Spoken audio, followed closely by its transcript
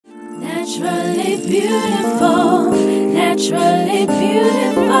Naturally beautiful, naturally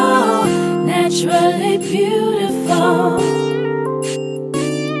beautiful, naturally beautiful,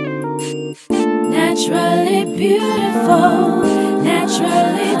 naturally beautiful,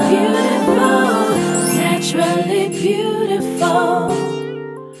 naturally beautiful, naturally beautiful.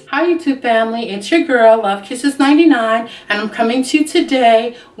 Hi YouTube family, it's your girl Love Kisses 99 and I'm coming to you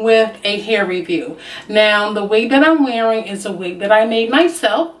today with a hair review. Now the wig that I'm wearing is a wig that I made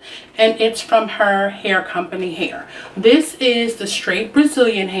myself and it's from HerHairCompany hair. This is the straight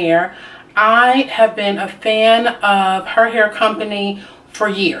Brazilian hair. I have been a fan of HerHairCompany for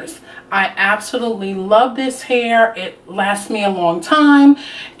years. I absolutely love this hair. It lasts me a long time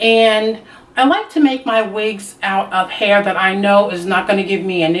and I like to make my wigs out of hair that I know is not going to give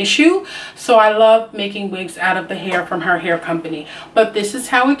me an issue. So I love making wigs out of the hair from HerHairCompany. But this is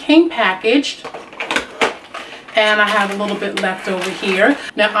how it came packaged. And I have a little bit left over here.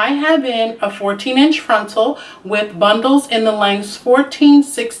 Now I have in a 14-inch frontal with bundles in the lengths 14,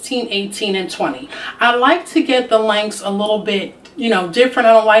 16, 18, and 20. I like to get the lengths a little bit different.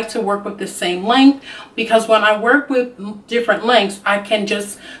 I don't like to work with the same length because when I work with different lengths, I can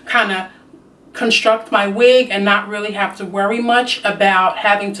just kind of construct my wig and not really have to worry much about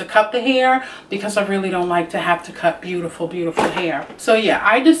having to cut the hair because I really don't like to have to cut beautiful hair. So yeah,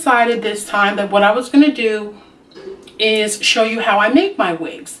 I decided this time that what I was going to do is show you how I make my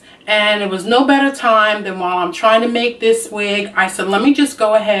wigs. And it was no better time than while I'm trying to make this wig, I said, let me just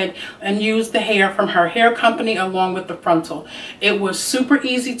go ahead and use the hair from HerHairCompany along with the frontal. It was super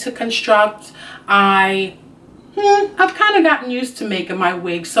easy to construct. I've kind of gotten used to making my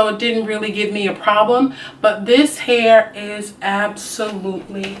wigs, so it didn't really give me a problem. But this hair is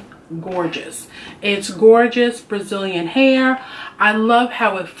absolutely gorgeous. It's gorgeous Brazilian hair. I love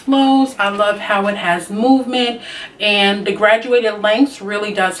how it flows. I love how it has movement, and the graduated lengths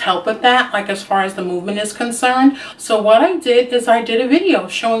really does help with that, like as far as the movement is concerned. So what I did is I did a video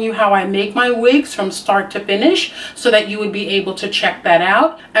showing you how I make my wigs from start to finish so that you would be able to check that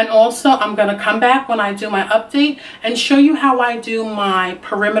out. And also I'm going to come back when I do my update and show you how I do my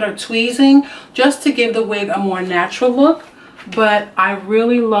perimeter tweezing just to give the wig a more natural look. But I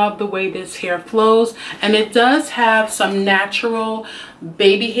really love the way this hair flows, and it does have some natural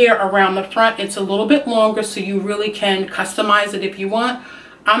baby hair around the front. It's a little bit longer, so you really can customize it if you want.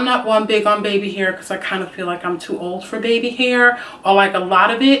 I'm not one big on baby hair because I kind of feel like I'm too old for baby hair, or like a lot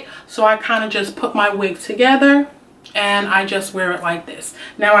of it. So I kind of just put my wig together and I just wear it like this.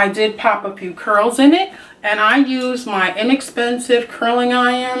 Now I did pop a few curls in it, and I use my inexpensive curling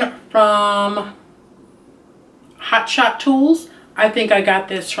iron from Hot Shot Tools. I think I got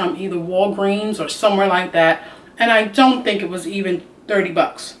this from either Walgreens or somewhere like that, and I don't think it was even 30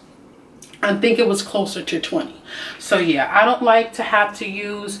 bucks. I think it was closer to 20. So yeah, I don't like to have to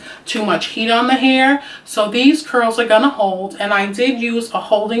use too much heat on the hair, so these curls are gonna hold. And I did use a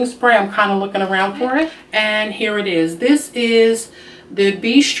holding spray. I'm kind of looking around for it, and here it is. This is the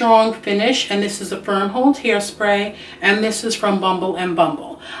Be Strong Finish, and this is a firm hold hairspray, and this is from Bumble and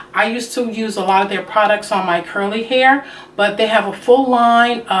Bumble. I used to use a lot of their products on my curly hair, but they have a full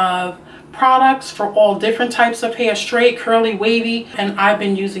line of products for all different types of hair, straight, curly, wavy, and I've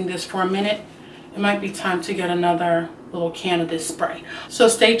been using this for a minute. It might be time to get another little can of this spray. So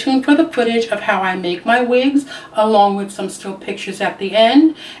stay tuned for the footage of how I make my wigs, along with some still pictures at the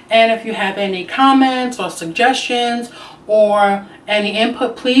end. And if you have any comments or suggestions or any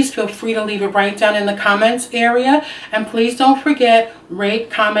input, please feel free to leave it right down in the comments area. And please don't forget, rate,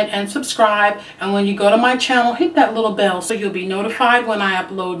 comment, and subscribe. And when you go to my channel, hit that little bell so you'll be notified when I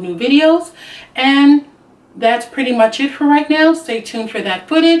upload new videos. And that's pretty much it for right now. Stay tuned for that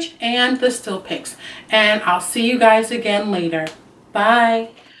footage and the still pics. And I'll see you guys again later.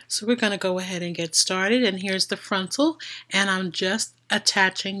 Bye. So we're going to go ahead and get started. And here's the frontal. And I'm just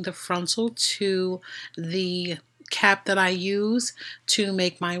attaching the frontal to the cap that I use to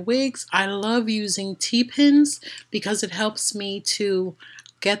make my wigs. I love using T-pins because it helps me to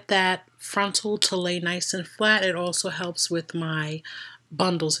get that frontal to lay nice and flat. It also helps with my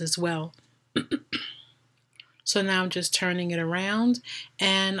bundles as well. So now I'm just turning it around,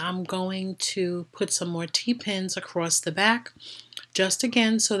 and I'm going to put some more T-pins across the back, just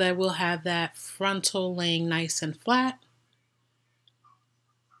again so that we'll have that frontal laying nice and flat.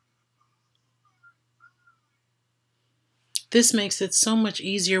 This makes it so much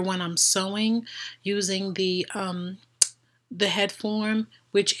easier when I'm sewing using the head form,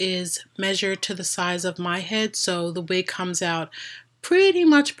 which is measured to the size of my head, so the wig comes out pretty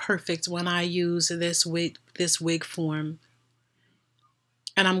much perfect when I use this wig form.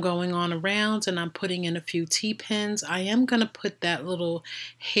 And I'm going on around and I'm putting in a few T-pins. I am going to put that little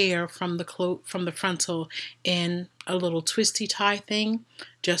hair from the frontal in a little twisty tie thing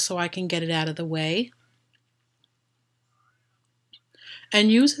just so I can get it out of the way.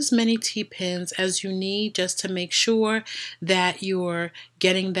 And use as many T-pins as you need just to make sure that you're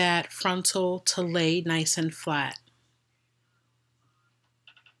getting that frontal to lay nice and flat.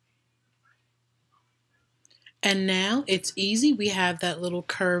 And now it's easy. We have that little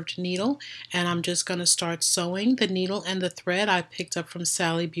curved needle, and I'm just going to start sewing. The needle and the thread I picked up from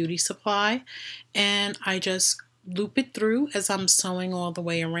Sally Beauty Supply, and I just loop it through as I'm sewing all the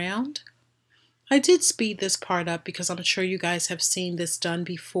way around. I did speed this part up because I'm sure you guys have seen this done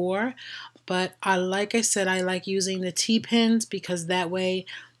before, but like I said, I like using the T-pins because that way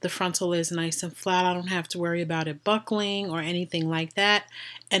the frontal is nice and flat. I don't have to worry about it buckling or anything like that,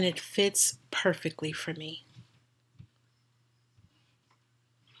 and it fits perfectly for me.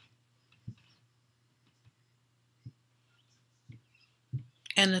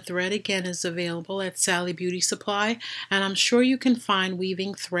 And the thread again is available at Sally Beauty Supply, and I'm sure you can find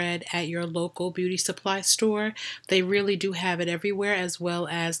weaving thread at your local beauty supply store. They really do have it everywhere, as well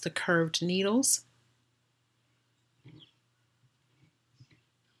as the curved needles.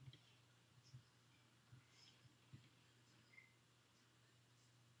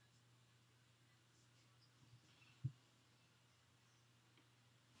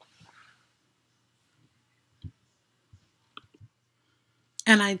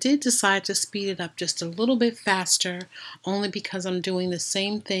 And I did decide to speed it up just a little bit faster, only because I'm doing the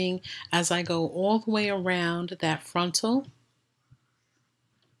same thing as I go all the way around that frontal.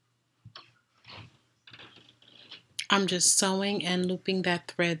 I'm just sewing and looping that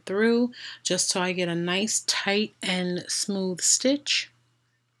thread through just so I get a nice tight and smooth stitch.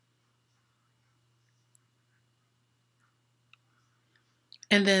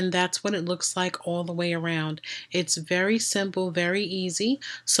 And then that's what it looks like all the way around. It's very simple, very easy.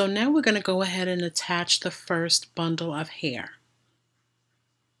 So now we're going to go ahead and attach the first bundle of hair.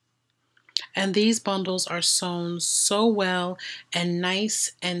 And these bundles are sewn so well and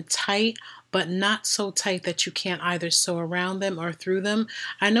nice and tight, but not so tight that you can't either sew around them or through them.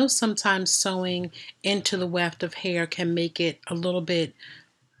 I know sometimes sewing into the weft of hair can make it a little bit,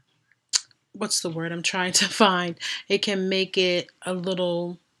 what's the word I'm trying to find? It can make it a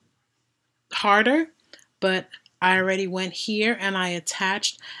little harder, but I already went here and I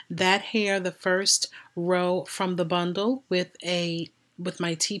attached that hair, the first row from the bundle with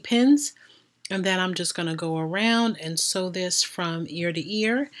my T-pins, and then I'm just going to go around and sew this from ear to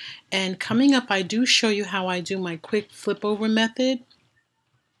ear. And coming up, I do show you how I do my quick flip over method.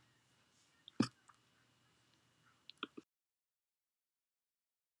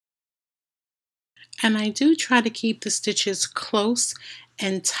 And I do try to keep the stitches close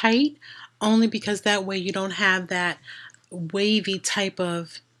and tight, only because that way you don't have that wavy type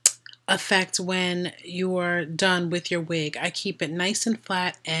of effect when you're done with your wig. I keep it nice and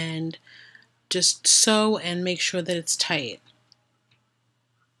flat and just sew and make sure that it's tight.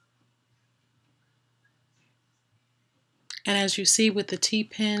 And as you see with the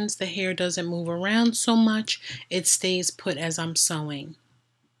T-pins, the hair doesn't move around so much. It stays put as I'm sewing.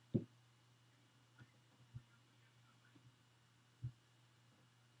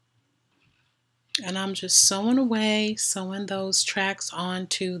 And I'm just sewing away, sewing those tracks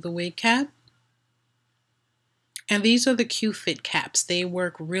onto the wig cap. And these are the Q-fit caps. They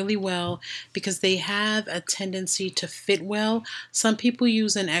work really well because they have a tendency to fit well. Some people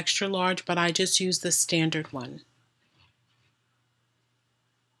use an extra large, but I just use the standard one.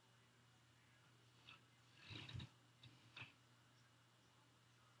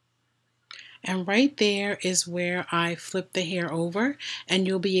 And right there is where I flip the hair over, and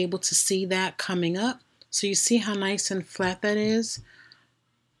you'll be able to see that coming up. So you see how nice and flat that is?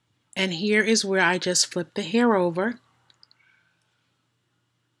 And here is where I just flip the hair over,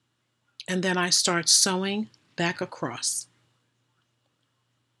 and then I start sewing back across.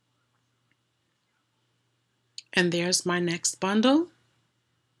 And there's my next bundle.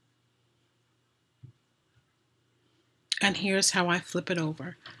 And here's how I flip it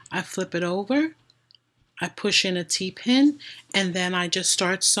over. I flip it over, I push in a T-pin, and then I just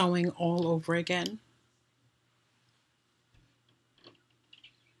start sewing all over again.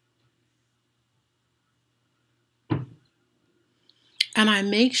 And I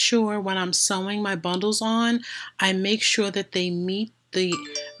make sure when I'm sewing my bundles on, I make sure that they meet the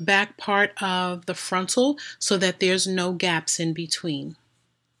back part of the frontal so that there's no gaps in between.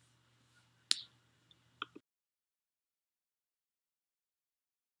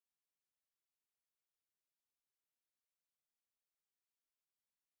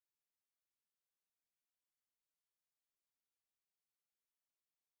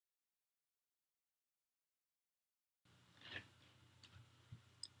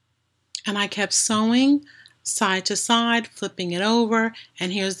 And I kept sewing side to side, flipping it over,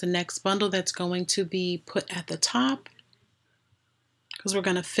 and here's the next bundle that's going to be put at the top, because we're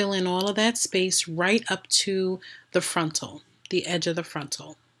going to fill in all of that space right up to the frontal, the edge of the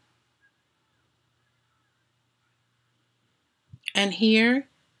frontal. And here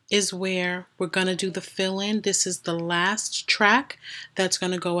is where we're going to do the fill-in. This is the last track that's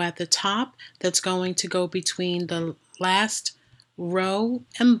going to go at the top, that's going to go between the last row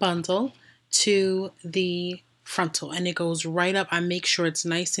and bundle to the frontal, and it goes right up. I make sure it's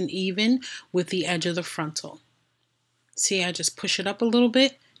nice and even with the edge of the frontal. See, I just push it up a little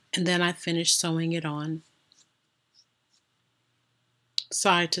bit and then I finish sewing it on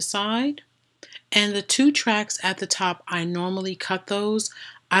side to side. And the two tracks at the top, I normally cut those.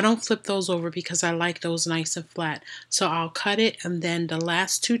 I don't flip those over because I like those nice and flat. So I'll cut it, and then the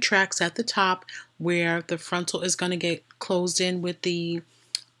last two tracks at the top where the frontal is going to get closed in with the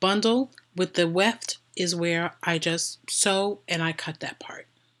bundle, with the weft, is where I just sew and I cut that part.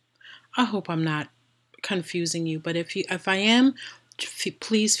 I hope I'm not confusing you, but if I am,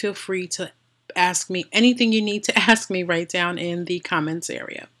 please feel free to ask me anything you need to ask me right down in the comments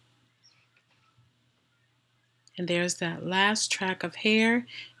area. And there's that last track of hair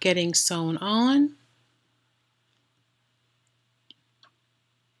getting sewn on.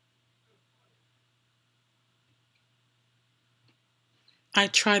 I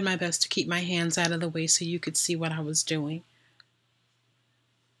tried my best to keep my hands out of the way so you could see what I was doing.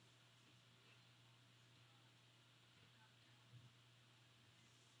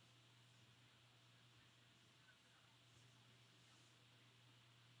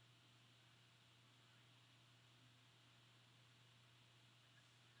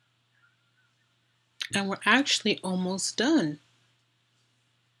 And we're actually almost done.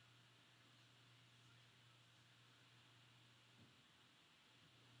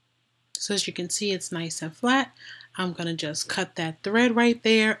 So as you can see, it's nice and flat. I'm going to just cut that thread right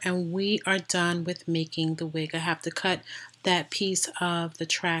there, and we are done with making the wig. I have to cut that piece of the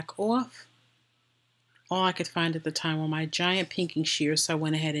track off. All I could find at the time were my giant pinking shears, so I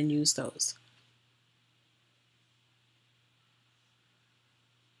went ahead and used those.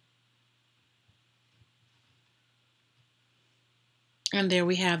 And there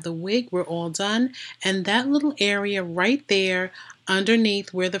we have the wig. We're all done. And that little area right there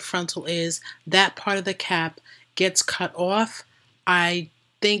underneath where the frontal is, that part of the cap gets cut off. I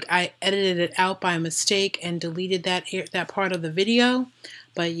think I edited it out by mistake and deleted that part of the video.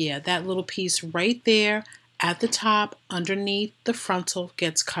 But yeah, that little piece right there at the top underneath the frontal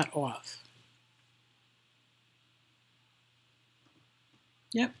gets cut off.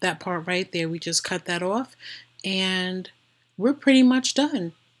 Yep, that part right there, we just cut that off, and we're pretty much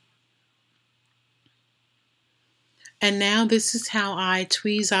done. And now this is how I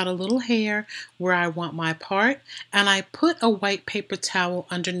tweeze out a little hair where I want my part, and I put a white paper towel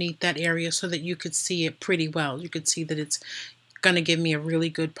underneath that area so that you could see it pretty well. You could see that it's going to give me a really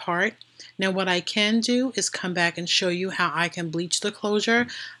good part. Now what I can do is come back and show you how I can bleach the closure.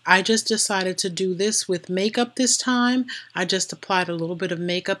 I just decided to do this with makeup this time. I just applied a little bit of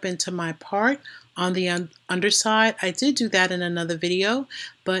makeup into my part on the underside. I did do that in another video,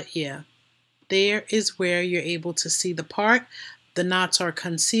 but yeah, there is where you're able to see the part. The knots are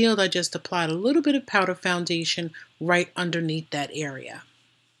concealed. I just applied a little bit of powder foundation right underneath that area.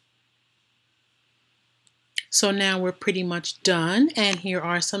 So now we're pretty much done, and here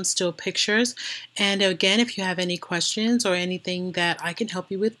are some still pictures. And again, if you have any questions or anything that I can help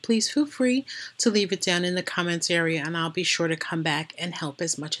you with, please feel free to leave it down in the comments area, and I'll be sure to come back and help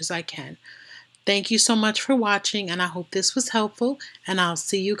as much as I can. Thank you so much for watching, and I hope this was helpful, and I'll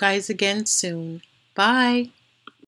see you guys again soon. Bye!